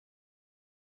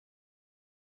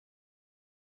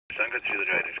can't get through the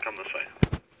drainage. Come this way.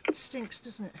 It stinks,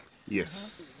 doesn't it?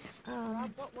 Yes. Rob,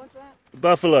 what was that?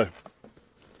 Buffalo.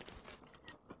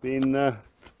 Been. And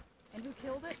who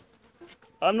killed it?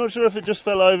 I'm not sure if it just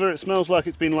fell over. It smells like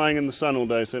it's been lying in the sun all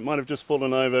day, so it might have just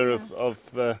fallen over.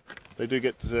 They do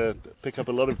get to pick up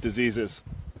a lot of diseases.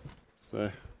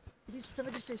 So. Did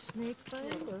somebody say snake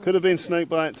bite? Could have been snake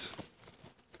bite.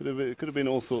 Could have been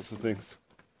all sorts of things.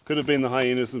 Could have been the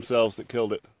hyenas themselves that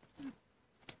killed it.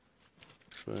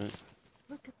 So.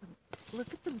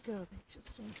 Look at them go. They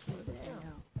just seem to go.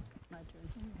 My turn.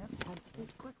 I'll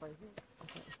speak quickly.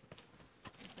 Okay.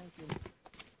 Thank you.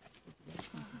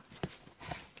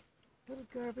 Little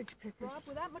garbage pickers. Rob,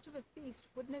 with that much of a feast,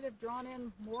 wouldn't it have drawn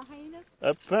in more hyenas?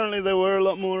 Apparently there were a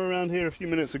lot more around here a few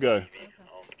minutes ago. Okay.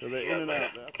 So they're in and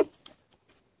out now.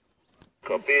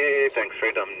 Copy. Thanks,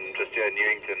 Fred. I'm just here at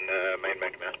Newington, main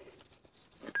bank now.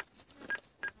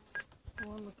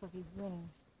 One looks like he's grinning.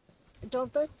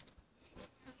 Don't they?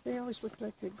 They always look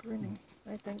like they're grinning,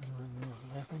 I think.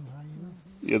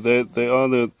 Yeah, they are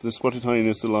the spotted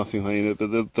hyenas, the laughing hyena,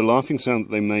 but the laughing sound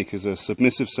that they make is a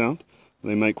submissive sound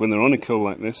they make when they're on a kill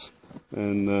like this,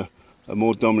 and a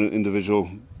more dominant individual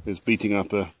is beating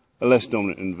up a less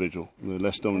dominant individual. The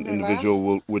less dominant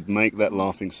individual would make that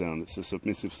laughing sound. It's a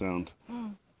submissive sound,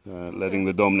 letting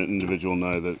the dominant individual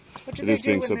know that it is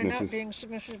being submissive. They're not being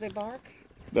submissive, they bark?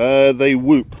 They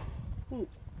whoop.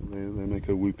 They make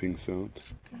a whooping sound.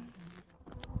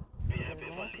 Their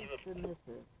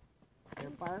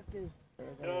bark is...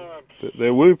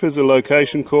 Their whoop is a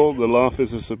location call, the laugh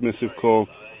is a submissive call,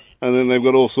 and then they've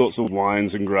got all sorts of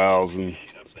whines and growls and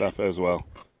stuff as well.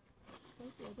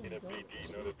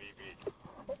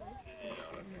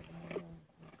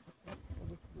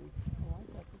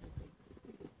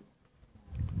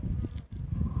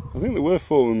 I think there were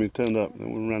 4 when we turned up,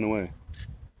 and one ran away.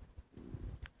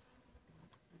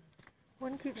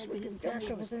 One keeps speaking back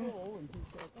over there.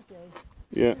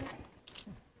 Yeah.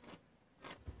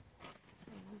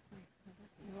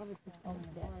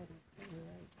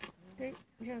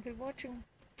 Yeah, they're watching.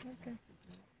 Okay.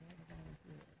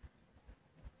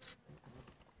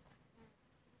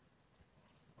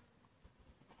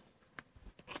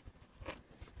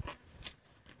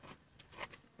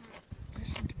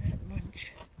 Listen to that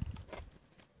munch.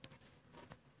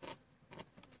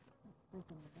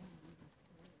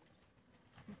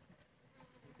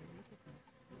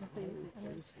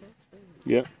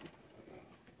 Yeah.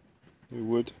 They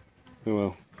would. Oh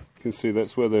well, you can see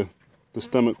that's where the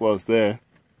stomach was there.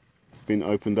 It's been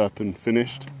opened up and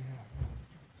finished.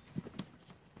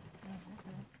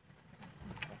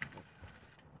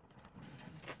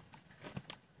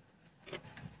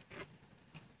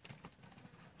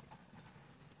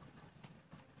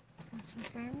 Some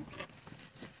friends.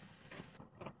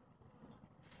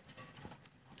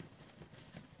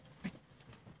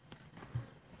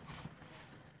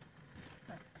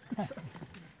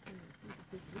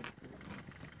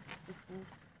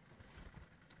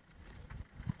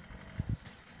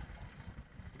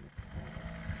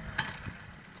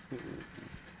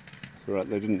 It's alright,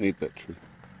 they didn't need that tree.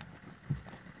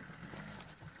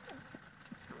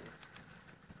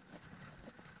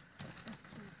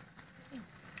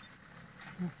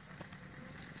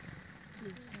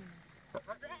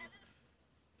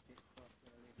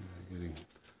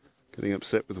 Getting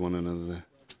upset with one another there.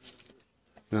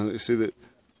 Now you see that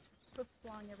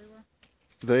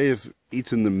they have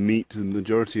eaten the meat, the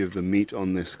majority of the meat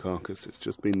on this carcass. It's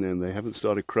just been there and they haven't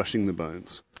started crushing the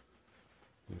bones.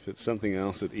 If it's something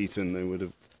else had eaten, they would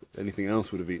have, anything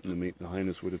else would have eaten the meat. The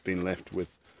hyenas would have been left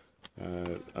with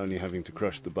only having to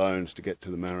crush the bones to get to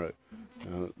the marrow.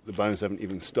 The bones haven't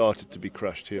even started to be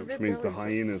crushed here, which means the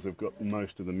hyenas have got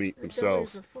most of the meat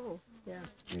themselves. Yeah.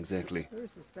 Exactly.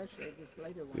 Especially this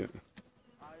later one. Yeah.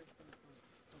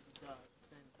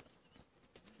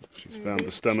 She's found the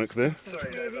stomach there. Should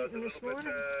they have eaten this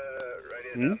morning?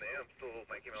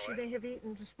 Should they have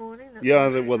eaten this morning? Yeah,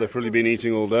 well, they've probably been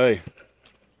eating all day.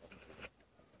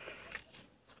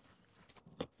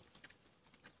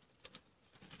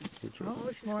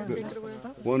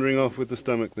 Wandering off with the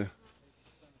stomach there.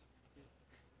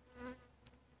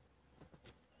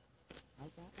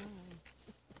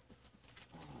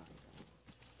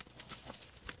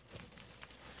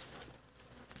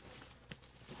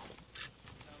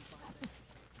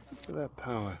 Look at that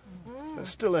power. That's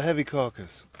still a heavy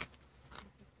carcass.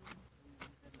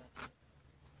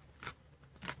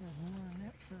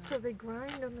 So they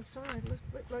grind on the side,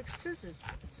 look like scissors.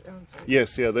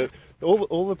 Yes, yeah.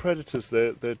 All the predators,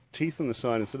 their teeth on the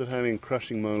side, instead of having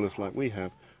crushing molars like we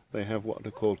have, they have what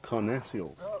are called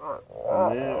carnassials.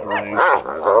 And they're arranged.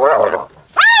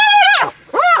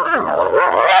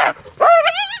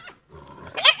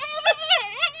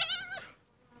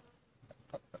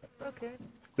 Okay.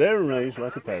 They're arranged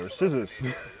like a pair of scissors.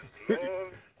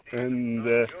 And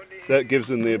that gives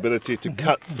them the ability to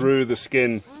cut through the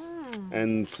skin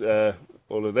and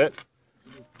all of that.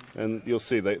 And you'll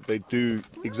see they do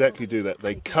exactly do that.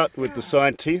 They cut with the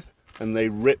side teeth and they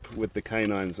rip with the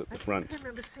canines at the front. I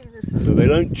remember seeing this So they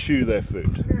don't chew their food.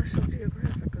 on National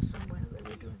Geographic or somewhere. They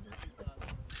were doing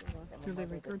that. Do they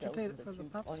regurgitate it for the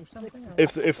pups or something? Or?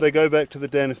 If they go back to the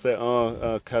den, if there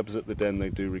are cubs at the den, they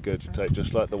do regurgitate,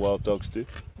 just like the wild dogs do.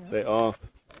 They are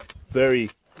very,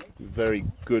 very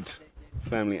good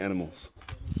family animals.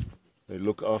 They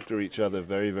look after each other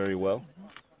very, very well.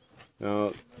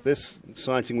 Now, this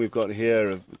sighting we've got here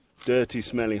of dirty,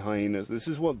 smelly hyenas, this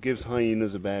is what gives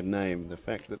hyenas a bad name, the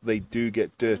fact that they do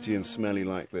get dirty and smelly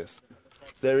like this.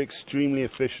 They're extremely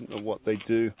efficient at what they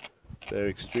do. They're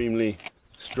extremely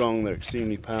strong, they're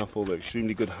extremely powerful, they're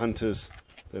extremely good hunters,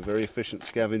 they're very efficient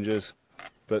scavengers,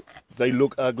 but they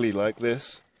look ugly like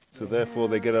this, so therefore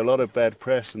they get a lot of bad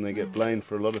press and they get blamed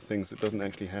for a lot of things that doesn't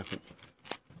actually happen.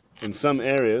 In some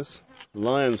areas,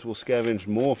 lions will scavenge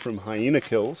more from hyena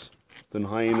kills than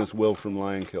hyenas will from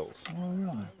lion kills. Oh,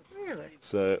 really? Really?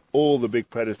 So all the big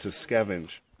predators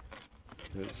scavenge.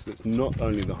 It's not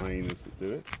only the hyenas that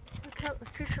do it. Look how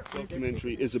efficiently The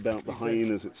documentary is about the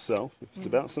hyenas itself. If it's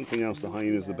about something else, the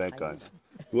hyenas are the bad guys.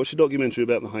 Watch a documentary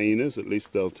about the hyenas, at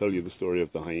least they'll tell you the story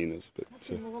of the hyenas. But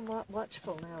they're more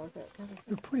watchful now with that kind of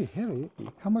They're thing. pretty heavy.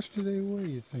 How much do they weigh,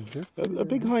 you think? a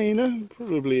big hyena,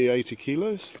 probably 80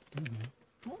 kilos.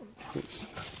 It's,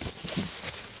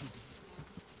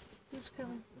 Who's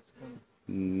coming?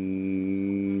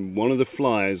 one of the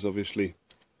flies, obviously,